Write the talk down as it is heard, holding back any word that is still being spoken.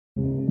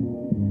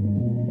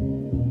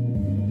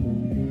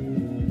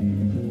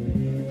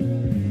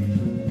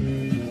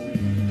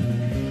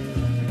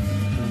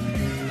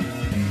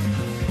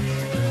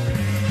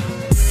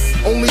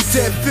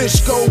dead fish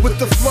go with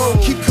the flow.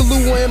 Keep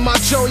Kahlua in my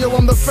Joe,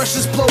 I'm the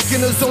freshest bloke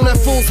in the zone at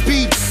full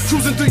speed.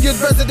 Cruising through your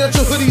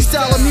residential hoodie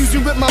style, amuse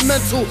you with my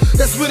mental.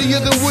 That's wittier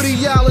than Woody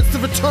Allen. It's the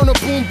return of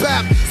boom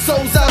bap.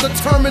 Souls out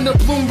determined to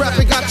bloom rap.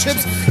 It got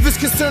chips if it's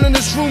concerning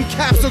this room.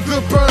 Caps a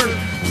good burn.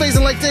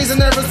 Blazing like days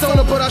in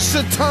Arizona, but I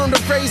should turn to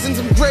grazing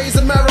some grays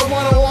and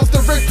marijuana off the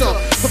Richter.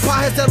 The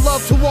potheads that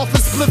love to off a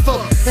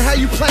spliffer, and how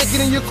you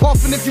planking in your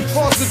coffin if you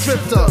cross a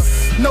drifter.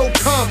 No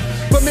come,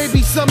 but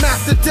maybe some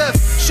after death.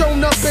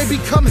 Shown up, baby,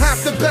 come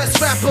half the best.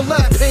 Rapper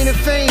left, pain and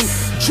fame.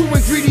 True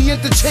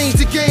ingredient to change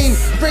the game.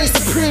 Reign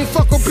supreme,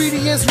 fuck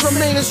obedience,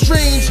 remaining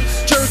strange.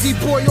 Jersey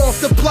boy off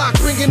the block,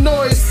 bringing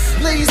noise.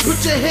 Ladies, put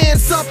your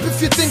hands up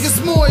if you think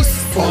it's moist.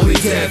 Only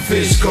dead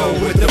fish go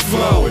with the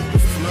flow.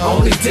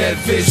 Only dead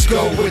fish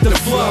go with the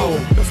flow.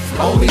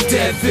 Only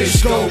dead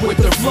fish go with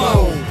the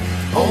flow.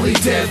 Only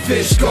dead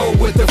fish go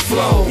with the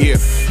flow. Yeah,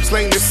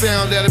 slang the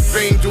sound that'll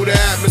bang through the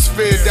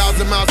atmosphere.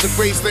 1,000 miles of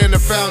Graceland, the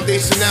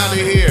foundation out of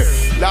here.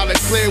 Loud and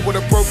clear with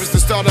a purpose to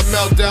start a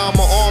meltdown.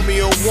 My army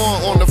of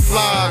one on the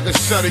fly, I can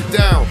shut it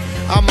down.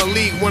 I'm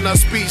elite when I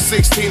speak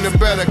 16 or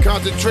better.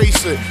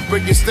 Concentration,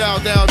 break your style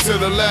down to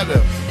the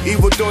letter.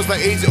 Evil doors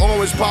like Agent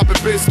Orange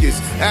popping biscuits.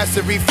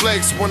 Acid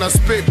reflex when I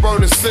spit,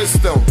 burn the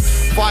system.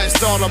 Fire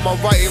start on my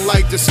writing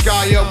like the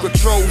sky up.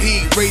 Control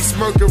heat, race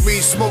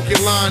mercury,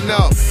 smoking line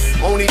up.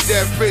 Only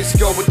dead fish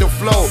go with the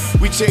flow.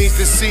 We change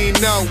the scene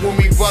now when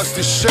we rush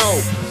the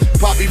show.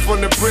 Poppy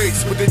from the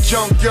bricks with the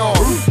junkyard.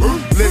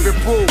 Living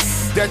proof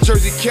that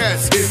Jersey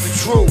Cats is the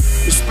truth.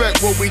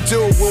 Respect what we do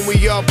when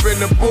we up in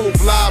the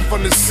booth. Live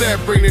from the set,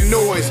 bring the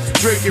noise,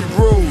 drinking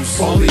brews.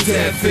 Only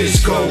dead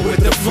fish go with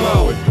the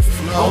flow.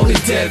 Only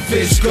dead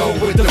fish go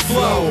with the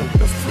flow.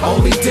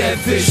 Only dead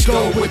fish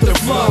go with the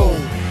flow.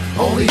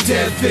 Only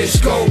dead fish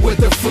go with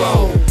the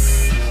flow.